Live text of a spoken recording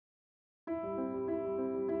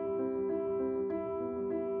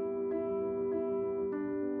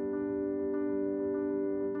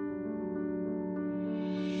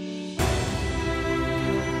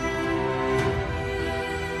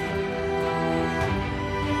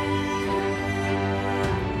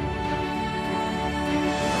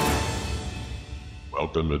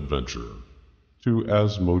Welcome, adventurer, to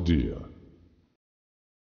Asmodeah.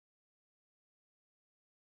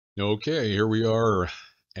 Okay, here we are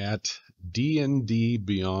at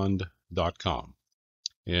dndbeyond.com,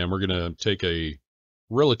 and we're going to take a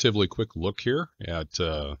relatively quick look here at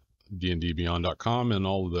dndbeyond.com and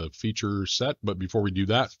all of the feature set. But before we do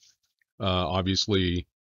that, obviously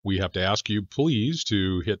we have to ask you please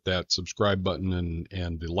to hit that subscribe button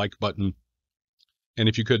and the like button. And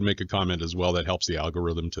if you could make a comment as well, that helps the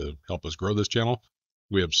algorithm to help us grow this channel.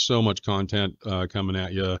 We have so much content coming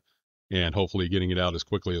at you, and hopefully getting it out as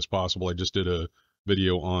quickly as possible. I just did a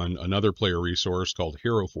video on another player resource called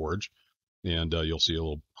Hero Forge, and you'll see a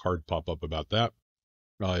little card pop up about that.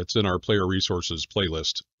 It's in our player resources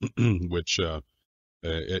playlist, which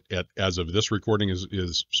as of this recording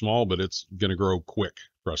is small, but it's going to grow quick,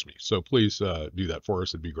 trust me. So please do that for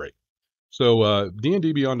us. It'd be great. So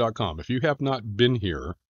dndbeyond.com, if you have not been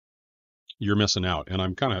here, you're missing out. And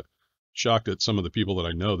I'm kind of shocked at some of the people that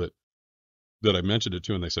I know that I mentioned it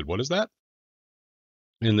to, and they said, "What is that?"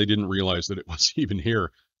 And they didn't realize that it was even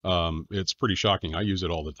here. It's pretty shocking. I use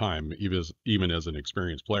it all the time, even as an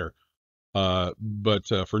experienced player. But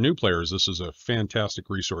for new players, this is a fantastic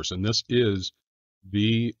resource, and this is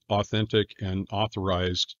the authentic and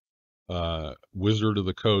authorized Wizard of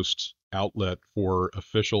the Coast outlet for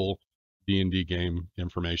official D&D game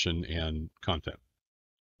information and content.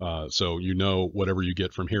 So whatever you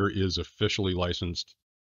get from here is officially licensed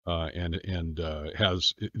and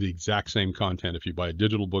has the exact same content. If you buy a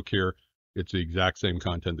digital book here, it's the exact same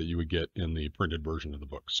content that you would get in the printed version of the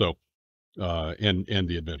book. So and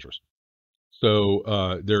the adventures.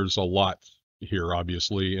 So there's a lot here,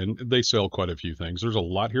 obviously, and they sell quite a few things. There's a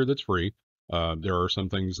lot here that's free. There are some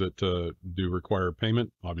things that do require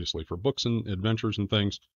payment, obviously, for books and adventures and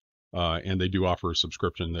things. And they do offer a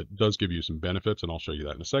subscription that does give you some benefits, and I'll show you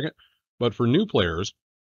that in a second. But for new players,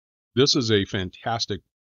 this is a fantastic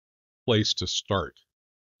place to start.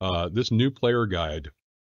 This new player guide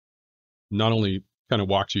not only kind of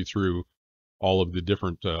walks you through all of the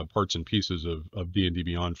different parts and pieces of D&D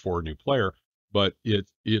Beyond for a new player, but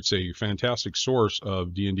it's a fantastic source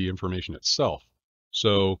of D&D information itself.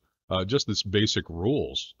 So just this basic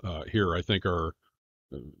rules here, I think, are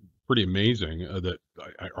pretty amazing. That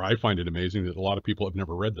I find it amazing that a lot of people have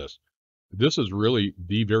never read this. This is really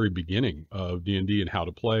the very beginning of D&D and how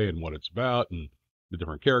to play and what it's about, and the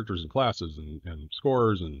different characters and classes and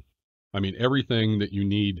scores, and I mean everything that you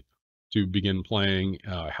need to begin playing,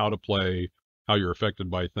 how to play, how you're affected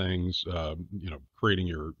by things, creating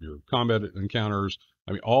your combat encounters.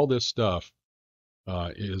 I mean, all this stuff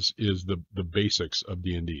is the basics of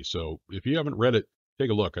D&D. So if you haven't read it, take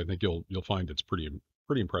a look. I think you'll find it's pretty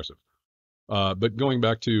impressive. But going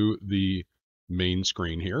back to the main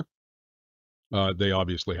screen here, they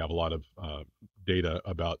obviously have a lot of data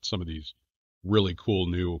about some of these really cool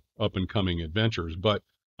new up and coming adventures, but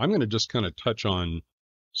I'm going to just kind of touch on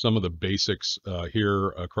some of the basics here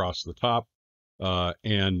across the top,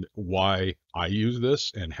 and why I use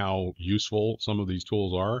this and how useful some of these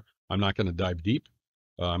tools are. I'm not going to dive deep.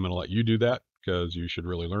 I'm going to let you do that because you should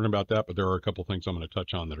really learn about that, but there are a couple things I'm going to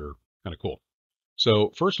touch on that are kind of cool.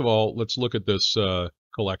 So first of all, let's look at this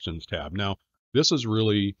collections tab. Now, this is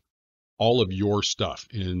really all of your stuff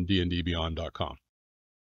in dndbeyond.com.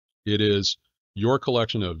 It is your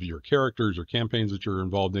collection of your characters, your campaigns that you're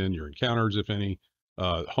involved in, your encounters, if any,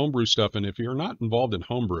 homebrew stuff. And if you're not involved in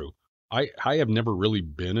homebrew, I have never really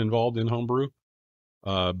been involved in homebrew,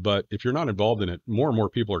 but if you're not involved in it, more and more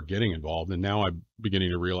people are getting involved. And now I'm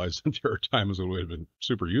beginning to realize that there are times when it would have been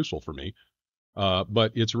super useful for me.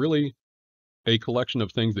 But it's really a collection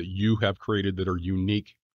of things that you have created that are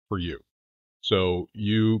unique for you. So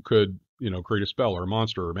you could, create a spell or a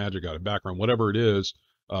monster or magic out of background, whatever it is,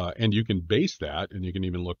 and you can base that, and you can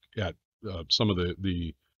even look at some of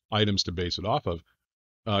the items to base it off of.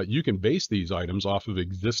 You can base these items off of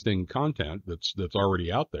existing content that's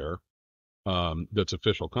already out there, that's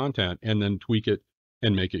official content, and then tweak it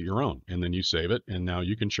and make it your own. And then you save it, and now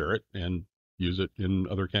you can share it and use it in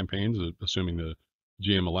other campaigns, assuming the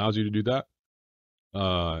GM allows you to do that.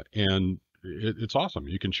 And it's awesome.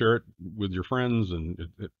 You can share it with your friends, and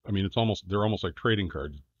they're almost like trading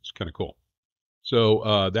cards. It's kind of cool.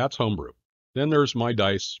 So that's homebrew. Then there's my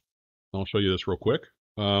dice. I'll show you this real quick.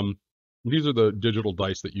 These are the digital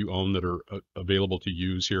dice that you own that are available to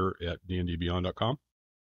use here at dndbeyond.com.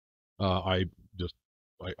 I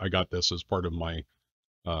got this as part of my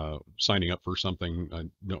signing up for something. I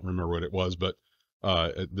don't remember what it was, but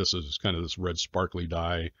this is kind of this red sparkly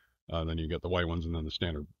die. Then you get the white ones and then the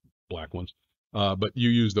standard black ones. But you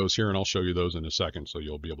use those here, and I'll show you those in a second, so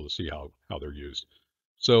you'll be able to see how they're used.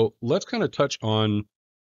 So let's kind of touch on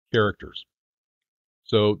characters.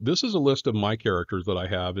 So this is a list of my characters that I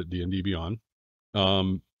have at D&D Beyond.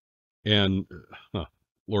 And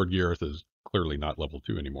Lord Gyarth is clearly not level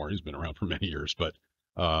 2 anymore. He's been around for many years, but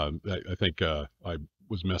I think I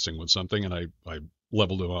was messing with something and I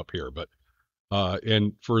leveled him up here. But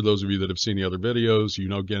and for those of you that have seen the other videos, you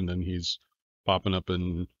know Gendon. He's popping up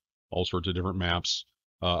in all sorts of different maps.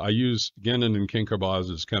 I use Gendon and King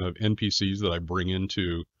Karbaz as kind of NPCs that I bring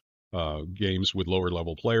into games with lower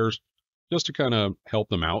level players, just to kind of help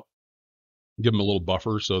them out, give them a little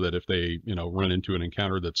buffer so that if they, run into an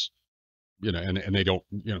encounter that's, and they don't,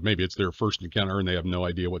 maybe it's their first encounter and they have no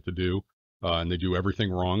idea what to do, and they do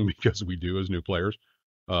everything wrong because we do as new players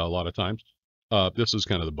a lot of times. This is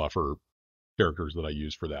kind of the buffer characters that I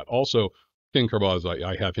use for that. Also, King Karbaz,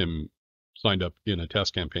 I have him signed up in a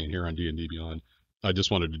test campaign here on D&D Beyond. I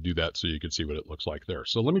just wanted to do that so you could see what it looks like there.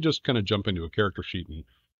 So let me just kind of jump into a character sheet and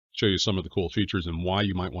show you some of the cool features and why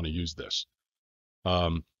you might want to use this.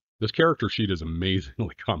 This character sheet is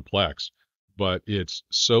amazingly complex, but it's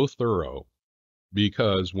so thorough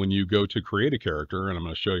because when you go to create a character, and I'm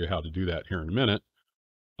going to show you how to do that here in a minute,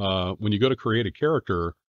 when you go to create a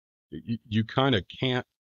character, you kind of can't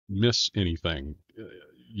miss anything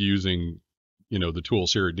using, the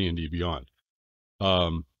tools here at D&D Beyond.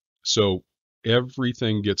 So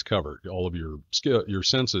everything gets covered, all of your skill, your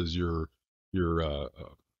senses, your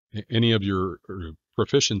any of your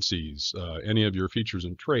proficiencies, any of your features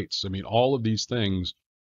and traits. I mean, all of these things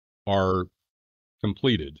are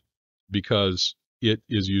completed because it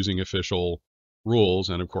is using official rules,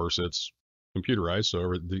 and of course it's computerized,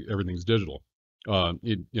 so everything's digital.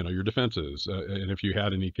 Your defenses, and if you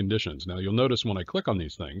had any conditions. Now you'll notice when I click on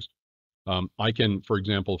these things, I can, for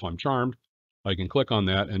example, if I'm charmed, I can click on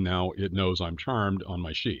that and now it knows I'm charmed on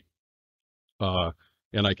my sheet.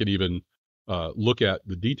 And I can even look at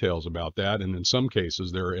the details about that. And in some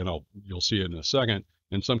cases there, and you'll see it in a second,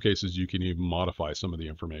 in some cases you can even modify some of the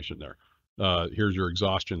information there. Here's your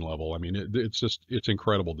exhaustion level. I mean, it's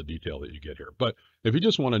incredible the detail that you get here. But if you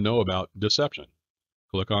just want to know about deception,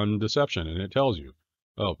 click on deception and it tells you,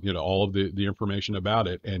 all of the information about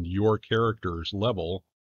it and your character's level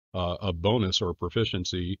of bonus or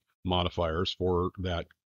proficiency modifiers for that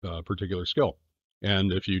particular skill.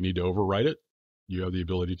 And if you need to overwrite it, you have the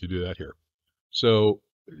ability to do that here. So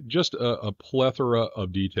just a plethora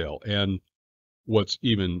of detail. And what's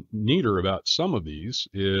even neater about some of these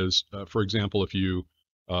is, for example, if you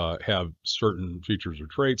have certain features or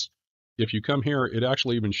traits, if you come here, it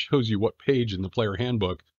actually even shows you what page in the player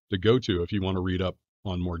handbook to go to if you want to read up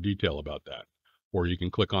on more detail about that. Or you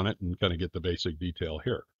can click on it and kind of get the basic detail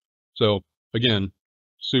here. So again,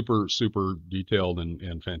 super, super detailed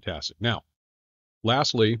and fantastic. Now,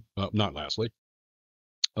 not lastly,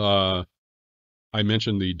 I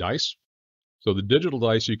mentioned the dice. So the digital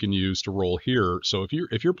dice you can use to roll here. So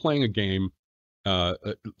if you're playing a game,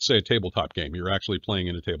 say a tabletop game, you're actually playing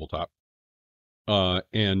in a tabletop,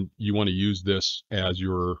 and you want to use this as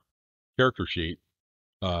your character sheet,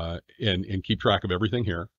 and keep track of everything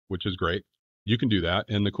here, which is great. You can do that.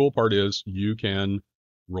 And the cool part is you can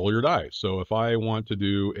roll your dice. So if I want to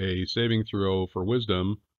do a saving throw for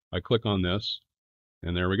wisdom, I click on this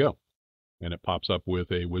and there we go. And it pops up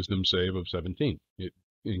with a wisdom save of 17. It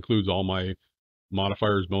includes all my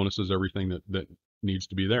modifiers, bonuses, everything that needs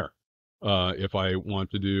to be there. If I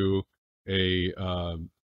want to do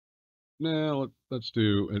let's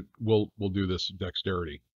do, we'll do this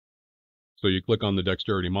dexterity. So you click on the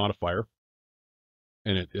dexterity modifier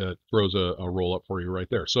and it throws a roll up for you right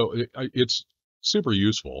there. So it's super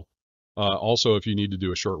useful. Also, if you need to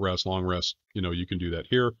do a short rest, long rest, you can do that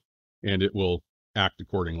here and it will act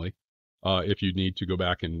accordingly. If you need to go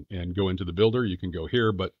back and go into the builder, you can go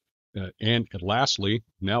here. But and lastly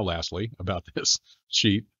about this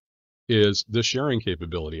sheet is the sharing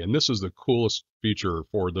capability. And this is the coolest feature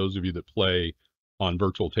for those of you that play on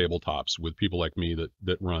virtual tabletops with people like me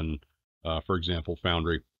that run, for example,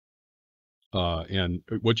 Foundry. And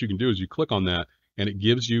what you can do is you click on that and it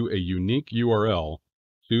gives you a unique URL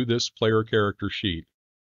to this player character sheet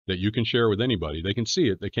that you can share with anybody. They can see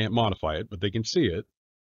it. They can't modify it, but they can see it.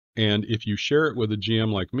 And if you share it with a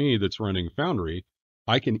GM like me that's running Foundry,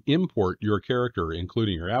 I can import your character,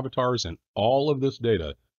 including your avatars and all of this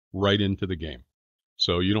data right into the game.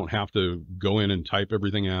 So you don't have to go in and type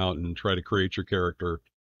everything out and try to create your character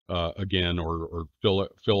again, or fill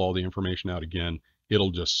all the information out again.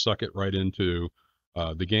 It'll just suck it right into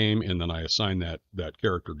the game, and then I assign that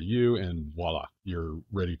character to you, and voila, you're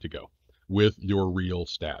ready to go with your real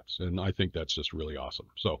stats. And I think that's just really awesome.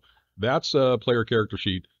 So that's a player character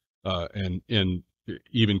sheet, and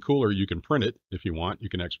even cooler, you can print it if you want. You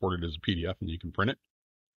can export it as a PDF and you can print it.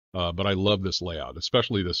 But I love this layout,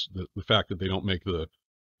 especially the fact that they don't make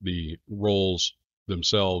the roles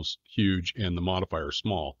themselves huge and the modifiers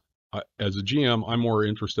small. As a GM, I'm more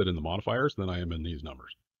interested in the modifiers than I am in these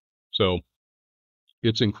numbers. So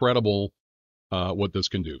it's incredible what this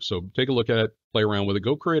can do. So take a look at it, play around with it,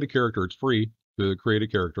 go create a character. It's free to create a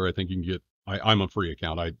character. I think you can get, I'm a free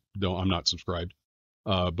account. I'm not subscribed.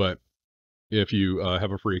 But if you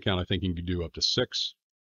have a free account, I think you can do up to 6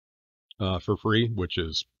 for free, which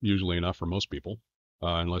is usually enough for most people,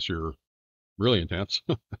 unless you're really intense.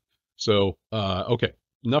 So, okay,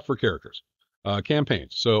 enough for characters.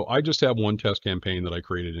 Campaigns. So I just have one test campaign that I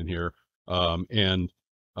created in here. And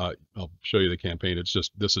I'll show you the campaign.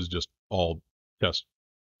 This is just all test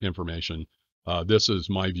information. This is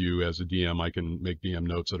my view as a DM. I can make DM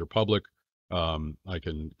notes that are public. I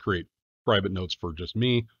can create private notes for just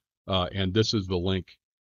me. And this is the link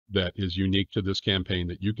that is unique to this campaign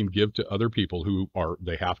that you can give to other people who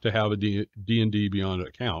they have to have a D&D Beyond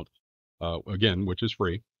account, again, which is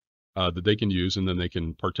free, that they can use, and then they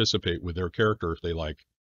can participate with their character if they like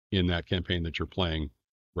in that campaign that you're playing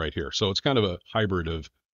right here. So it's kind of a hybrid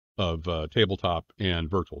of tabletop and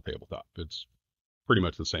virtual tabletop. It's pretty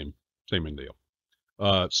much the same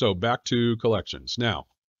deal. So back to collections. Now,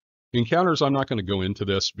 encounters, I'm not going to go into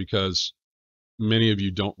this because many of you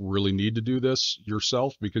don't really need to do this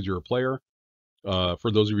yourself because you're a player.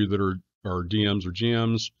 For those of you that are DMs or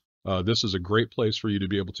GMs, this is a great place for you to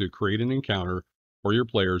be able to create an encounter for your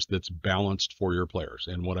players that's balanced for your players.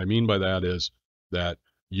 And what I mean by that is that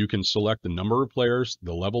you can select the number of players,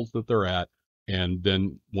 the levels that they're at, and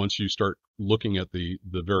then once you start looking at the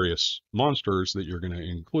various monsters that you're going to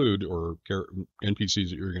include, or NPCs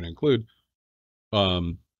that you're going to include,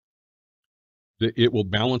 it will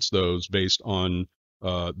balance those based on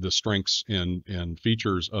the strengths and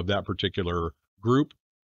features of that particular group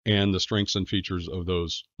and the strengths and features of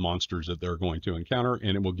those monsters that they're going to encounter,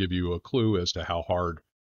 and it will give you a clue as to how hard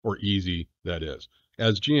or easy that is.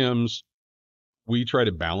 As GMs, we try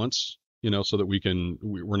to balance, so that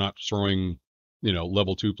we're not throwing,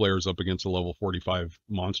 level 2 players up against a level 45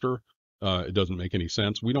 monster. It doesn't make any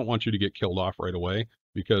sense. We don't want you to get killed off right away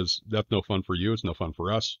because that's no fun for you. It's no fun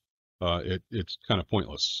for us. It's kind of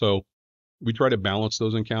pointless. So we try to balance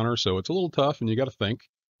those encounters. So it's a little tough and you got to think,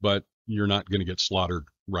 but you're not going to get slaughtered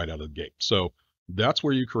right out of the gate. So that's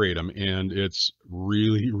where you create them, and it's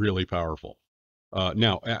really, really powerful.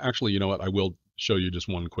 Now, actually, you know what? I will show you just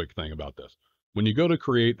one quick thing about this. When you go to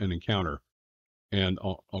create an encounter, and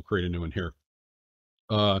I'll create a new one here,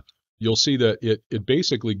 you'll see that it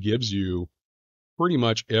basically gives you pretty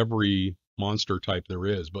much every monster type there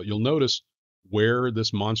is, but you'll notice where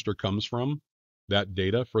this monster comes from, that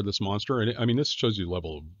data for this monster. And this shows you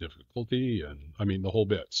level of difficulty and the whole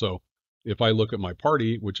bit. So if I look at my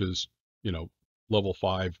party, which is, level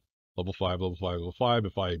 5, level 5, level 5, level 5,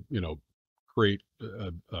 if I, create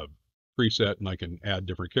a preset and I can add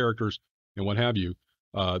different characters and what have you,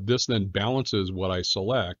 this then balances what I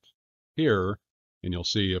select here. And you'll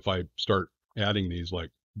see if I start adding these,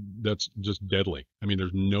 like, that's just deadly.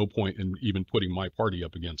 There's no point in even putting my party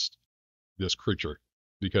up against this creature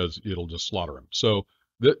because it'll just slaughter him. So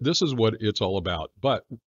this is what it's all about. But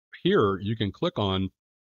here you can click on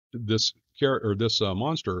this character or this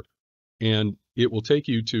monster, and it will take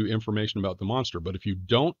you to information about the monster. But if you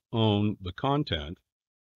don't own the content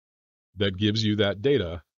that gives you that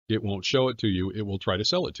data, it won't show it to you. It will try to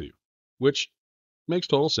sell it to you, which makes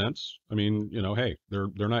total sense. Hey, they're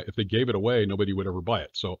not, if they gave it away, nobody would ever buy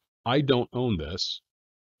it. So I don't own this.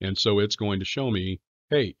 And so it's going to show me,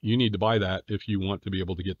 hey, you need to buy that if you want to be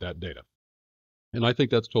able to get that data. And I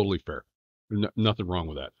think that's totally fair. Nothing wrong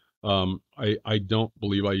with that. I don't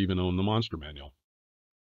believe I even own the monster manual.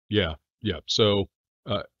 Yeah. So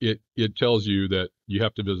it tells you that you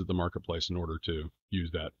have to visit the marketplace in order to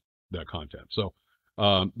use that content. So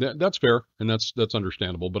that's fair, and that's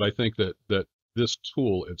understandable. But I think that this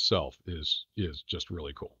tool itself is just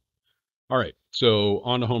really cool. All right, so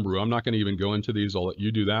on to homebrew. I'm not going to even go into these. I'll let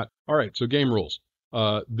you do that. All right, so game rules.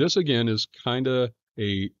 This again is kind of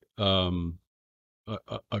a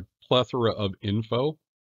plethora of info,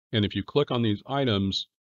 and if you click on these items,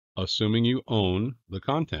 assuming you own the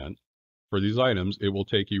content for these items, it will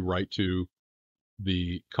take you right to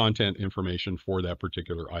the content information for that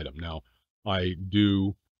particular item. Now, I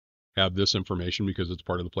do have this information because it's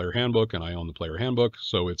part of the player handbook and I own the player handbook,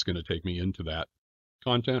 so it's going to take me into that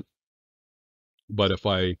content. But if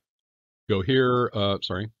I go here,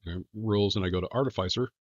 rules, and I go to Artificer,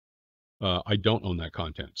 I don't own that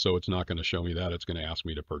content, so it's not going to show me that. It's going to ask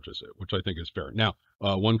me to purchase it, which I think is fair. Now,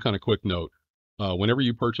 one kind of quick note, Whenever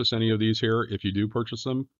you purchase any of these here, if you do purchase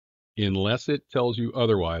them, unless it tells you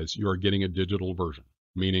otherwise, you are getting a digital version,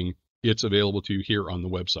 meaning it's available to you here on the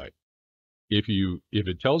website. If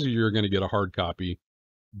it tells you you're going to get a hard copy,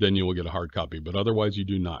 then you will get a hard copy, but otherwise you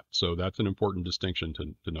do not. So that's an important distinction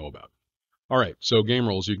to know about. All right, so game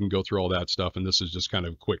rules, you can go through all that stuff, and this is just kind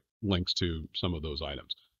of quick links to some of those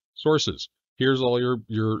items. Sources, here's all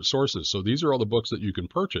your sources. So these are all the books that you can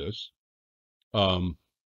purchase, and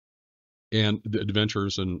the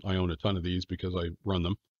adventures, and I own a ton of these because I run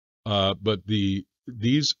them. But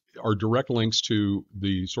these are direct links to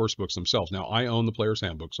the source books themselves. Now, I own the Player's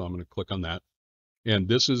Handbook, so I'm going to click on that. And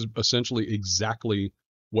this is essentially exactly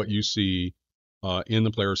what you see in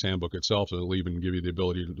the Player's Handbook itself. It'll even give you the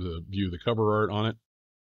ability to view the cover art on it.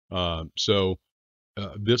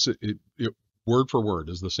 This word for word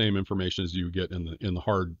is the same information as you get in the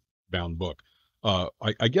hardbound book.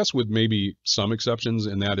 I guess with maybe some exceptions,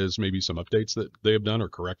 and that is maybe some updates that they have done or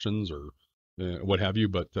corrections or what have you.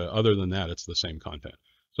 But other than that, it's the same content.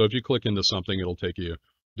 So if you click into something, it'll take you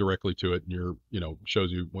directly to it, and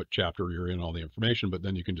shows you what chapter you're in, all the information. But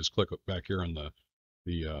then you can just click back here on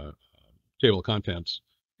the table of contents,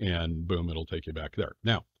 and boom, it'll take you back there.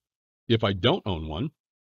 Now, if I don't own one,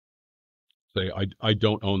 say I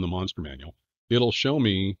don't own the Monster Manual, it'll show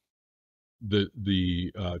me the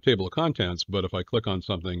table of contents. But if I click on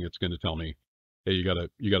something, it's going to tell me, hey, you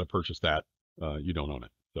gotta purchase that. You don't own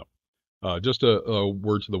it. So just a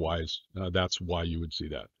word to the wise. That's why you would see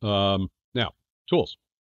that. Now, tools.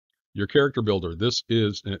 Your character builder. This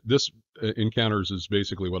encounters is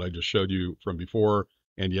basically what I just showed you from before.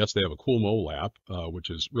 And yes, they have a cool mobile app, which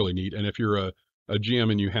is really neat. And if you're a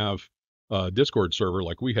GM and you have a Discord server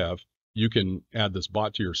like we have, you can add this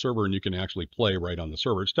bot to your server, and you can actually play right on the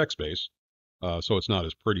server. It's text-based, so it's not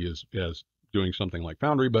as pretty as doing something like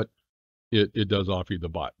Foundry, but it does offer you the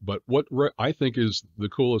bot. But what I think is the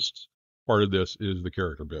coolest part of this is the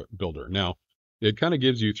character builder. Now, it kind of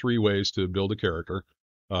gives you 3 ways to build a character.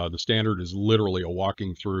 The standard is literally a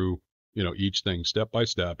walking through each thing step by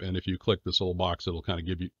step, and if you click this little box, it'll kind of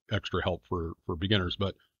give you extra help for beginners,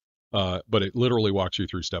 but it literally walks you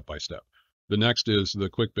through step by step. The next is the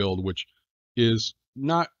quick build, which is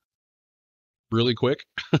not really quick.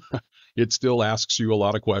 It still asks you a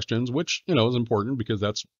lot of questions, which is important because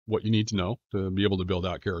that's what you need to know to be able to build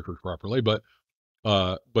out characters properly, but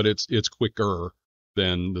it's quicker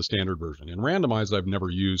than the standard version. And randomized I've never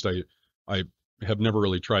used. I have never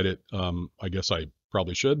really tried it. I guess I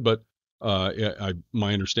probably should, but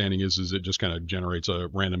my understanding is it just kind of generates a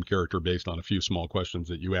random character based on a few small questions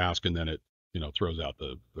that you ask, and then it throws out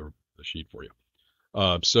the sheet for you.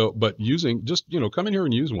 But using come in here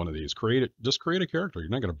and use one of these, create a character. You're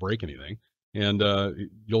not going to break anything, and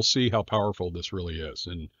you'll see how powerful this really is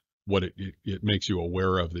and what it makes you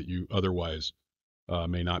aware of that you otherwise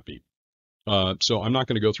may not be. So I'm not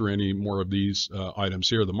going to go through any more of these items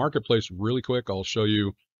here. The marketplace, really quick, I'll show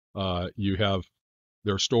you. You have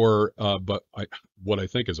their store, but what I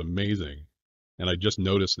think is amazing, and I just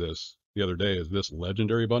noticed this the other day, is this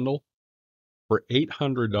legendary bundle. For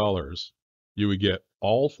 $800, you would get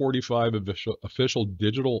all 45 official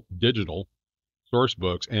digital source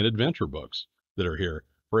books and adventure books that are here.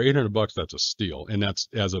 For $800, that's a steal, and that's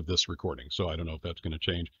as of this recording. So I don't know if that's going to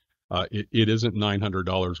change. It isn't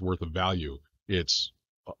 $900 worth of value. It's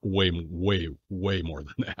way more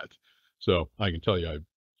than that. So I can tell you I've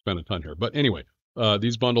spent a ton here. But anyway,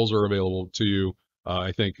 these bundles are available to you.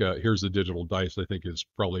 I think here's the digital dice. I think is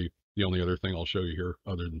probably the only other thing I'll show you here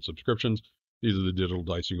other than subscriptions. These are the digital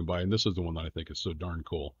dice you can buy, and this is the one that I think is so darn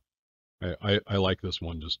cool. I like this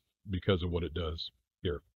one just because of what it does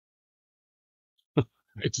here.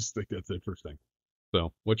 I just think that's interesting.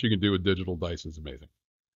 So what you can do with digital dice is amazing.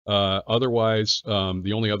 Otherwise,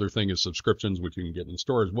 the only other thing is subscriptions, which you can get in the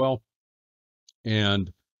store as well.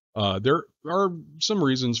 And there are some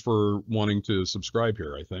reasons for wanting to subscribe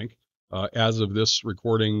here, I think. As of this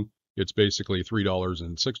recording, it's basically $3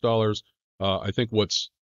 and $6. I think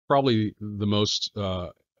what's probably the most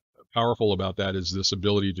powerful about that is this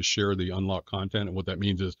ability to share the unlocked content. And what that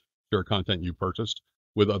means is share content you purchased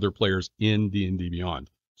with other players in D&D Beyond.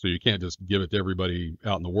 So you can't just give it to everybody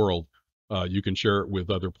out in the world. You can share it with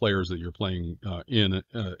other players that you're playing in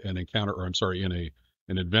an encounter, or I'm sorry, in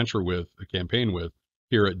an adventure with, a campaign with,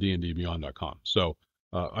 here at dndbeyond.com. So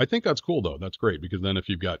I think that's cool, though. That's great, because then if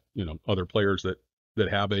you've got other players that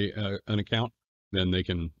have an account, then they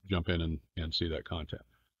can jump in and see that content.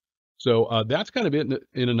 So that's kind of it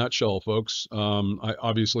in a nutshell, folks.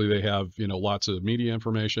 Obviously, they have lots of media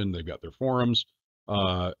information. They've got their forums,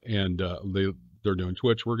 and they're doing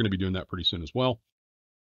Twitch. We're going to be doing that pretty soon as well.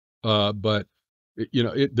 But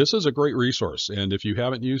This is a great resource, and if you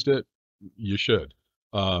haven't used it, you should.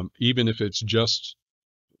 Even if it's just,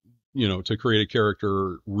 to create a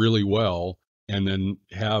character really well, and then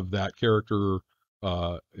have that character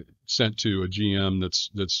sent to a GM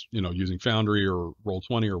that's using Foundry or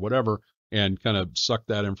Roll20 or whatever, and kind of suck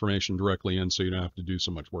that information directly in, so you don't have to do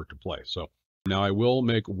so much work to play. So now I will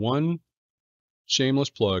make one shameless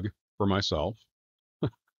plug for myself,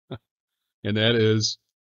 and that is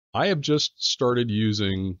I have just started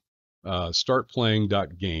using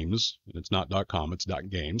StartPlaying.games. It's not .com, it's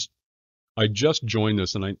 .games. I just joined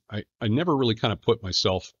this, and I never really kind of put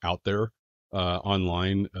myself out there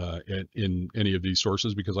online in any of these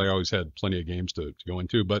sources, because I always had plenty of games to go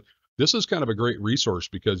into. But this is kind of a great resource,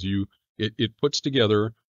 because it puts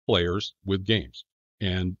together players with games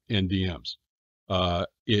and DMs.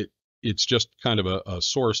 It's just kind of a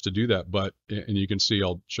source to do that. But, and you can see,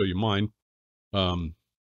 I'll show you mine. I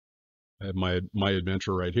have my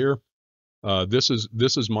adventure right here. This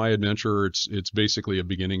is my adventure. It's basically a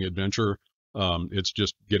beginning adventure. It's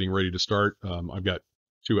just getting ready to start. I've got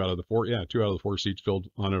 2 out of the 4 seats filled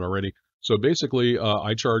on it already. So basically,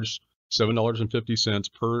 I charge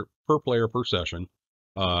 $7.50 per player per session.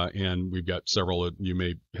 And we've got several. You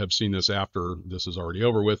may have seen this after this is already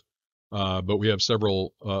over with, but we have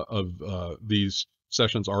several of these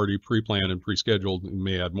sessions already pre-planned and pre-scheduled, and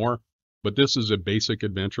may add more. But this is a basic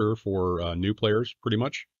adventure for new players, pretty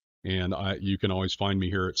much. And you can always find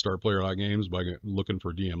me here at StartPlaying.games by looking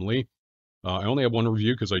for DM Lee. I only have one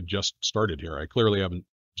review because I just started here. I clearly haven't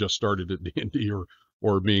just started at D&D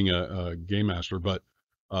or being a game master, but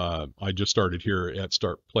I just started here at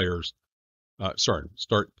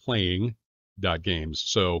StartPlaying.games.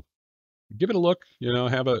 So give it a look.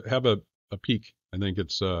 Have a peek. I think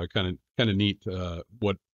it's kind of neat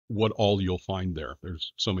what all you'll find there.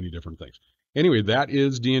 There's so many different things. Anyway, that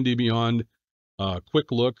is D&D Beyond.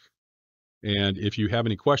 Quick look. And if you have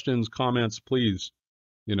any questions, comments, please,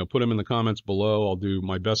 put them in the comments below. I'll do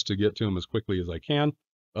my best to get to them as quickly as I can.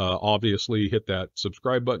 Obviously, hit that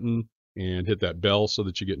subscribe button and hit that bell so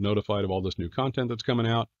that you get notified of all this new content that's coming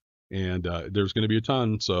out. And there's going to be a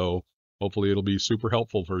ton, so hopefully it'll be super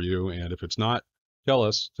helpful for you. And if it's not, tell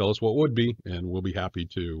us what would be, and we'll be happy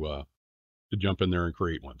to jump in there and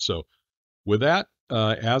create one. So with that,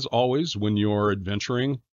 as always, when you're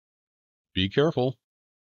adventuring, be careful,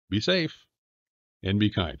 be safe, and be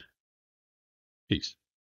kind. Peace.